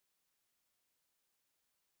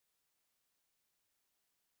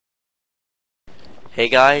Hey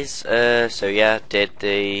guys, so yeah, did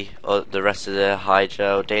the rest of the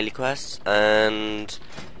Hyjal daily quests and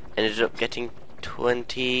ended up getting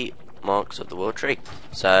 20 marks of the world tree.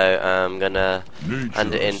 So I'm gonna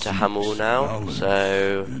hand it into Hamul now.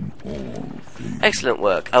 So excellent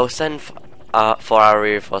work. I will send for our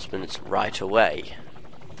reinforcements right away.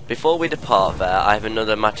 Before we depart there, I have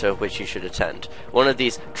another matter of which you should attend. One of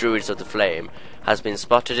these Druids of the Flame has been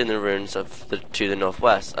spotted in the ruins to the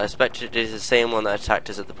northwest. I suspect it is the same one that attacked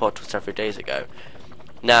us at the portal several days ago.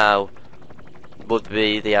 Now would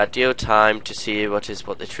be the ideal time to see what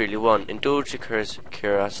they truly want. Indulge the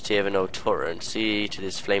curiosity of an old torrent. See to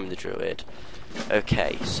this Flame the Druid.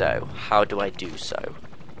 Okay, so how do I do so?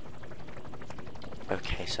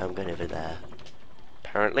 Okay, so I'm going over there.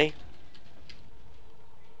 Apparently.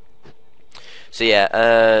 So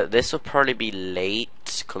yeah, this will probably be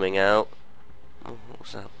late coming out. Oh, what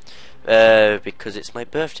was that? Because it's my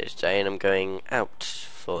birthday today and I'm going out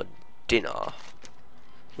for dinner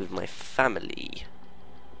with my family.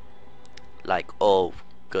 Like all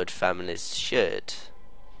good families should.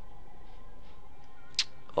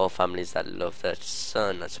 All families that love their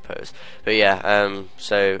son, I suppose. But yeah,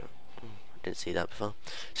 so I didn't see that before.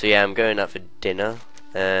 So yeah, I'm going out for dinner,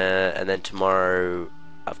 and then tomorrow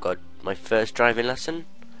I've got my first driving lesson,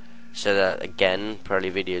 so that again probably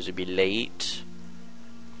videos will be late,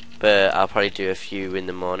 but I'll probably do a few in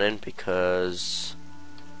the morning because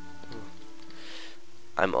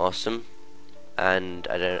I'm awesome and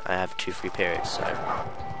I have 2 free periods. So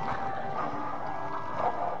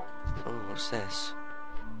oh, what's this?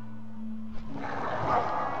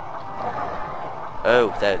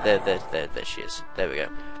 Oh, there she is. There we go.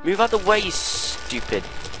 Move out the way, you stupid.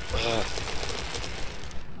 Ugh.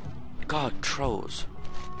 God, trolls.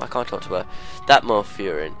 I can't talk to her. That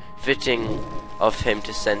Morphurin. Fitting of him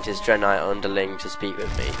to send his Draenei underling to speak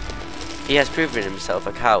with me. He has proven himself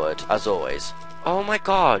a coward, as always. Oh my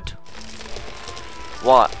god.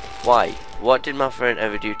 What? Why? What did Morphurin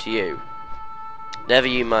ever do to you? Never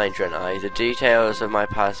you mind, Draenei. The details of my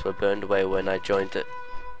past were burned away when I joined it.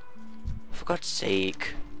 For God's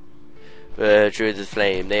sake. Druid of the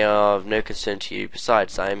Flame, they are of no concern to you.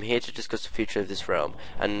 Besides, I am here to discuss the future of this realm,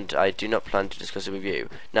 and I do not plan to discuss it with you.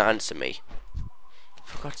 Now answer me.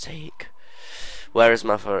 For God's sake. Where is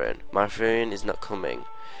Morphurin? Morphurin is not coming.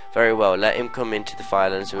 Very well, let him come into the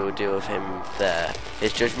Firelands, we will deal with him there.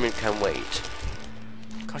 His judgment can wait.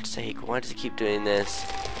 For God's sake, why does he keep doing this?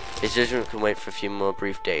 His judgment can wait for a few more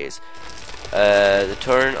brief days. The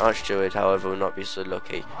Tauren Archdruid, however, will not be so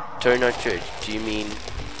lucky. Tauren Archdruid, do you mean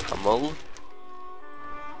Hamul?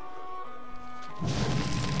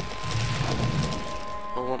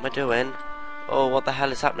 Oh, what am I doing? Oh, what the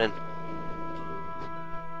hell is happening?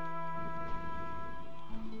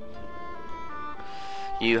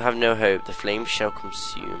 You have no hope. The flames shall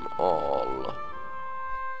consume all.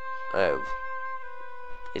 Oh.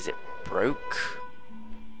 Is it broke?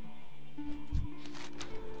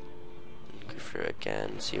 Go through it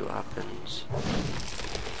again, see what happens.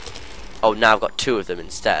 Oh, now I've got 2 of them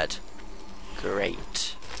instead.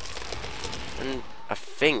 Great. And I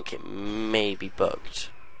think it may be bugged.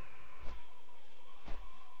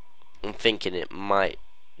 I'm thinking it might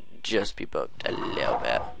just be bugged a little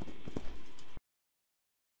bit.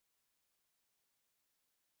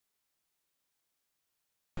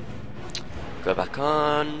 Go back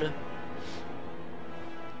on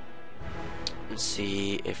and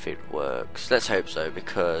see if it works. Let's hope so,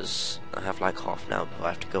 because I have like half an hour before I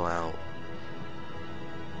have to go out.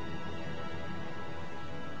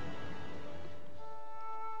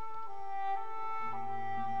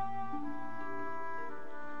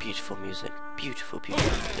 Beautiful music. Beautiful,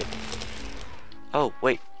 beautiful music. Oh,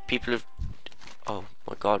 wait. People have... Oh,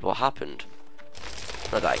 my God. What happened?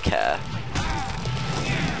 Not that I care.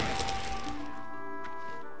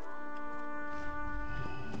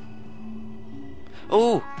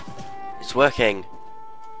 Oh! It's working.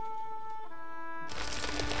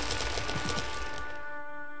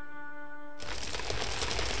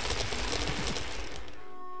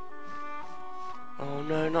 Oh,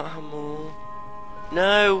 no, not Hamul.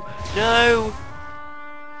 No! No!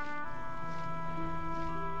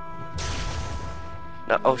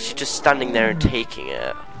 No, oh, she's just standing there and taking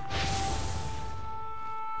it.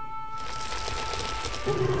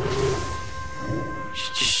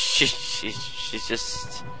 She's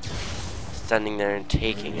just standing there and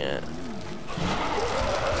taking it.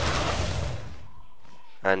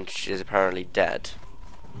 And she's apparently dead.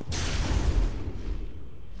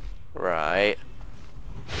 Right.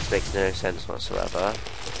 This makes no sense whatsoever.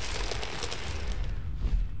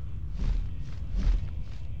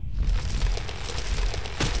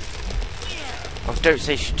 Oh, don't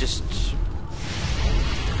say she just...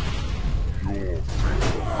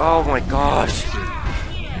 Oh my god! At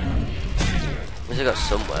least I got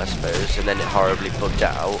somewhere, I suppose, and then it horribly bugged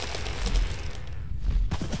out.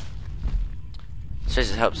 I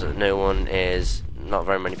suppose it helps that no one is... Not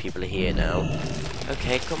very many people are here now.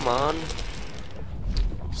 Okay, come on.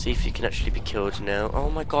 See if you can actually be killed now. Oh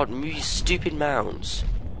my god, move you stupid mounds.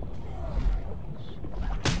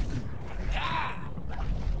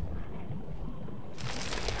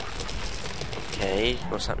 Okay,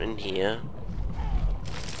 what's happening here?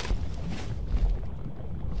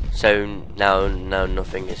 So now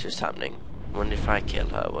nothing is just happening. I wonder if I kill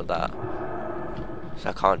her with that. So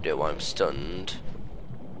I can't do it while I'm stunned.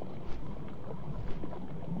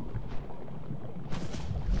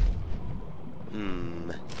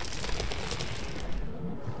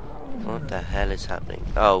 What the hell is happening?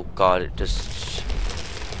 Oh god, it just...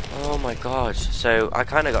 Oh my god. So I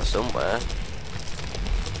kind of got somewhere.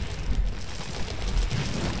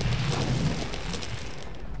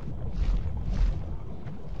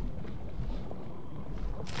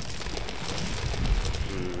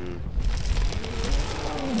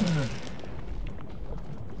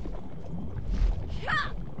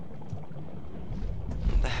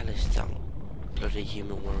 What the hell is that bloody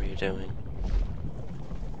human warrior doing?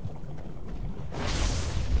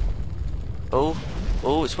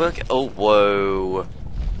 Oh, it's working. Oh, whoa.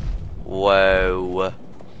 Whoa. Do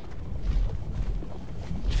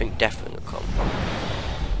you think death will come?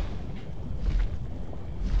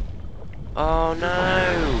 Oh,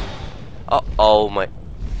 no. Oh, my.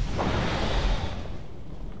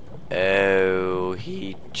 Oh,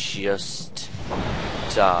 he just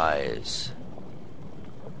dies.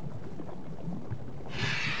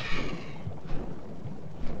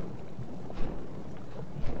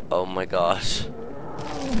 Oh my gosh.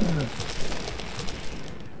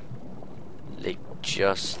 They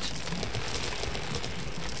just...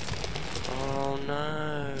 Oh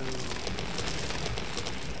no.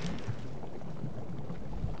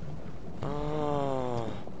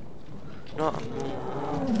 Oh. Not...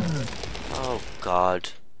 Oh god.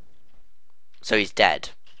 So he's dead.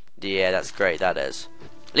 Yeah, that's great, that is.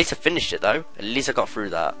 At least I finished it though. At least I got through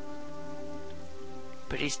that.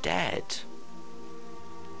 But he's dead.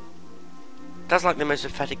 That's like the most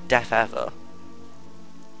pathetic death ever.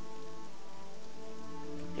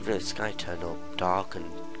 Even though the sky turned all dark and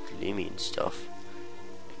gloomy and stuff.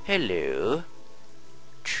 Hello.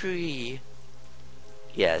 Tree.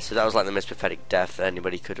 Yeah, so that was like the most pathetic death that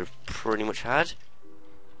anybody could have pretty much had.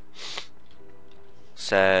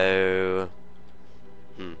 So...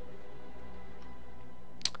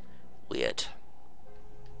 Weird.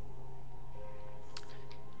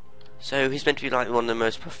 So he's meant to be like one of the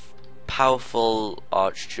most powerful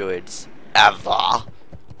archdruids ever.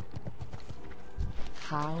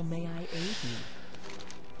 How may I aid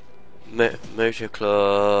you?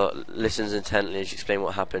 Motoclaw listens intently as you explain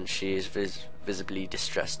what happened. She is visibly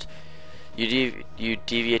distressed. You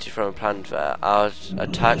deviated from a plan there. Our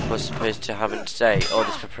attack was supposed to happen today. All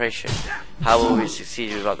this preparation. How will we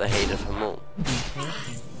succeed without the aid of them all?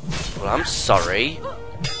 Well, I'm sorry.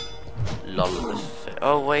 Lol.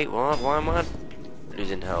 Oh wait, what? Why am I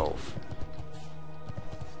losing health?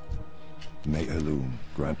 May Elune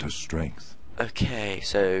grant us strength. Okay,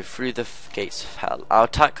 so through the gates of hell. Our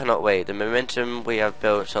attack cannot wait. The momentum we have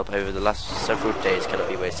built up over the last several days cannot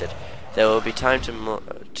be wasted. There will be time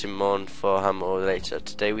to mourn for Hammer later.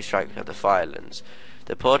 Today we strike at the Firelands.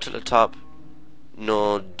 The portal atop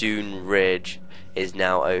Nordoon Ridge is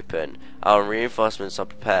now open. Our reinforcements are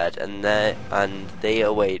prepared, and they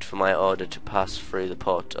await for my order to pass through the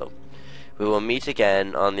portal. We will meet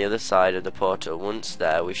again on the other side of the portal. Once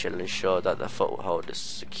there, we shall ensure that the foothold is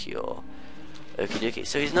secure. Okie dokie.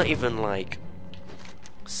 So he's not even like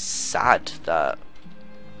sad that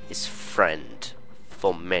his friend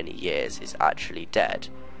for many years is actually dead.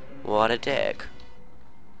 What a dick.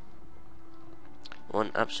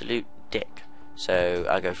 One absolute dick. So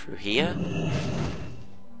I go through here.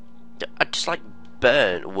 I just like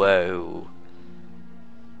burn. Whoa.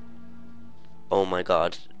 Oh my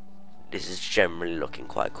god. This is generally looking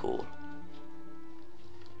quite cool.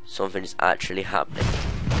 Something is actually happening.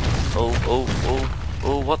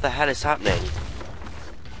 Oh, what the hell is happening?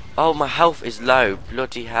 Oh, my health is low.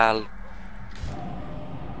 Bloody hell.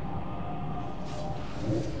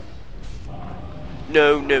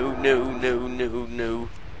 No.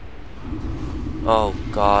 Oh,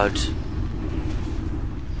 God.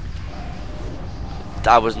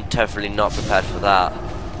 I was definitely not prepared for that.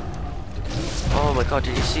 Oh my god,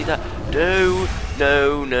 did you see that? No.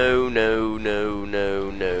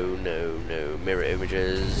 Mirror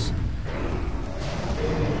images.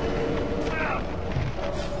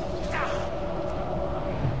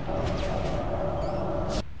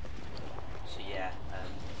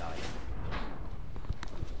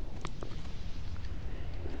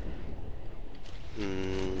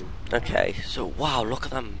 Okay, so wow, look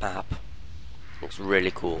at that map. Looks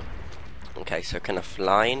really cool. Okay, so can I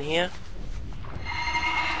fly in here?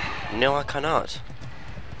 No, I cannot.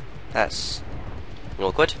 That's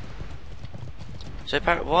awkward. So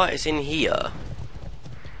apparently, what is in here?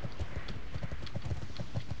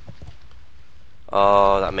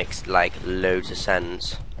 Oh, that makes like loads of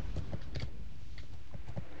sense.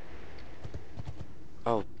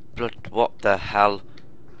 Oh, blood, what the hell?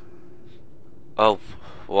 Oh,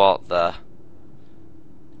 what the?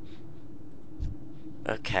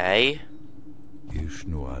 Okay.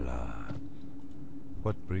 Ishnuala.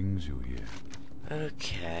 What brings you here?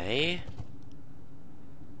 Okay.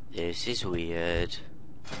 This is weird.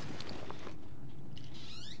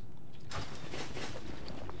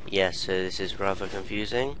 Yes, so this is rather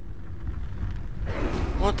confusing.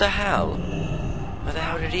 What the hell? Where the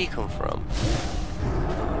hell did he come from?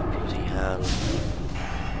 Oh, bloody hell.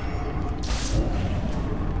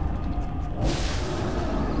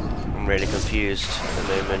 I'm really confused at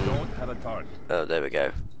the moment. Oh, there we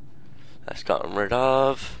go. That's gotten rid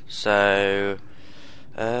of. So,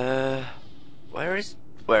 where is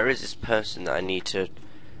this person that I need to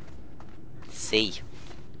see?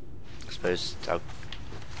 I suppose I'll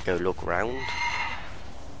go look around.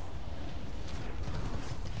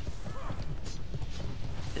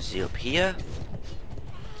 Is he up here?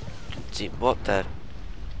 See what the?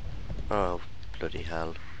 Oh, bloody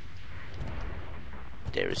hell!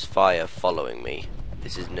 There is fire following me.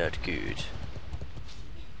 This is not good.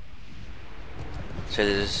 So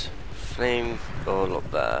there's flame all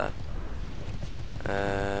up there.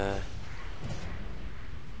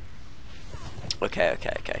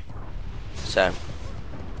 Okay. So,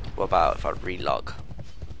 what about if I relog?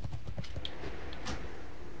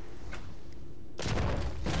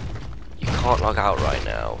 You can't log out right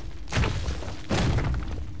now.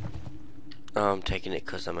 Oh, I'm taking it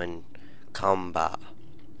because I'm in combat.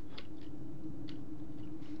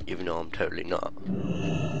 Even though I'm totally not.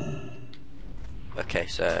 Okay,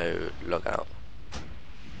 so log out.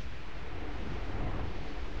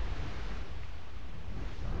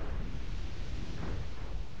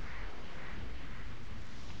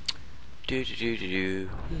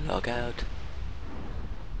 Log out.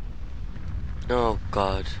 Oh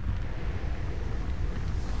god.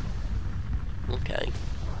 Okay.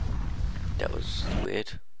 That was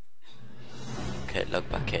weird. Okay, log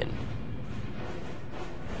back in.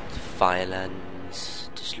 Firelands.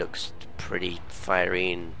 Just looks pretty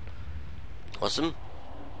fiery and awesome.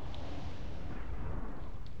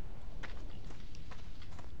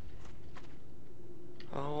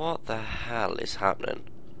 Oh, what the hell is happening?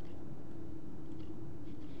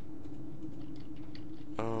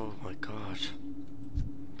 Oh my god.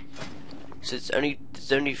 So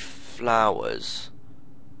there's only flowers.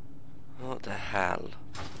 What the hell?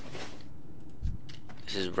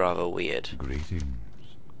 This is rather weird. Greetings.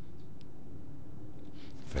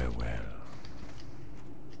 Farewell.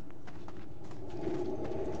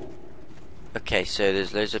 Okay, so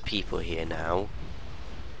there's loads of people here now.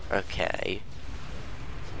 Okay.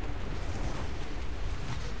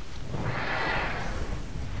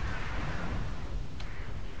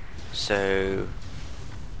 So,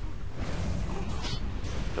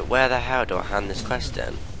 but where the hell do I hand this quest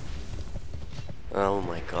in? Oh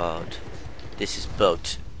my god. This is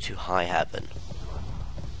bugged to high heaven.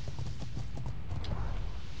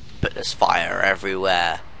 But there's fire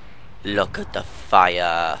everywhere. Look at the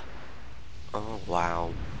fire. Oh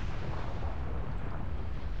wow.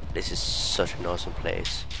 This is such an awesome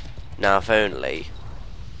place. Now if only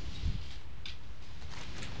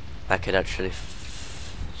I could actually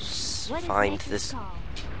find this.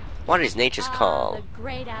 What is nature's call? The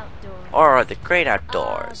great outdoors. Or the great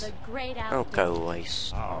outdoors. The great Oh, outdoors. go away,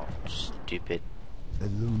 stupid. The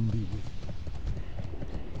loom be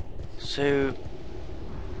with So,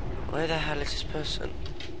 where the hell is this person?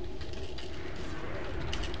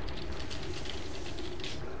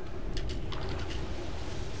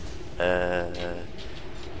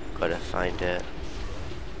 Gotta find it.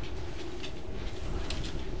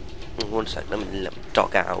 One sec, let me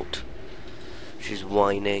dog out. She's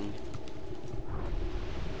whining.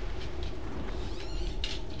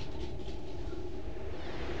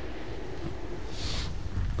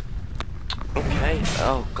 Okay,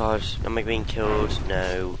 oh god, am I being killed?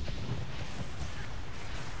 No.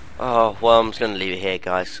 Oh, well, I'm just gonna leave it here,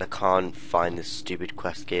 guys, 'cause I can't find this stupid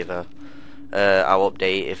quest giver. I'll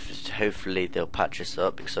update if hopefully they'll patch this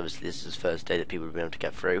up, because obviously this is the first day that people will be able to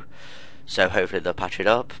get through. So hopefully they'll patch it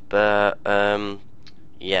up. But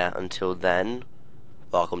yeah, until then,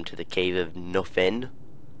 welcome to the Cave of Nothing.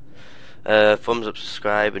 Thumbs up,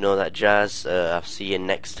 subscribe, and all that jazz. I'll see you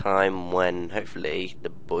next time when hopefully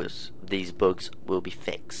these bugs will be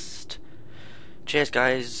fixed. Cheers,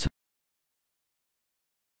 guys.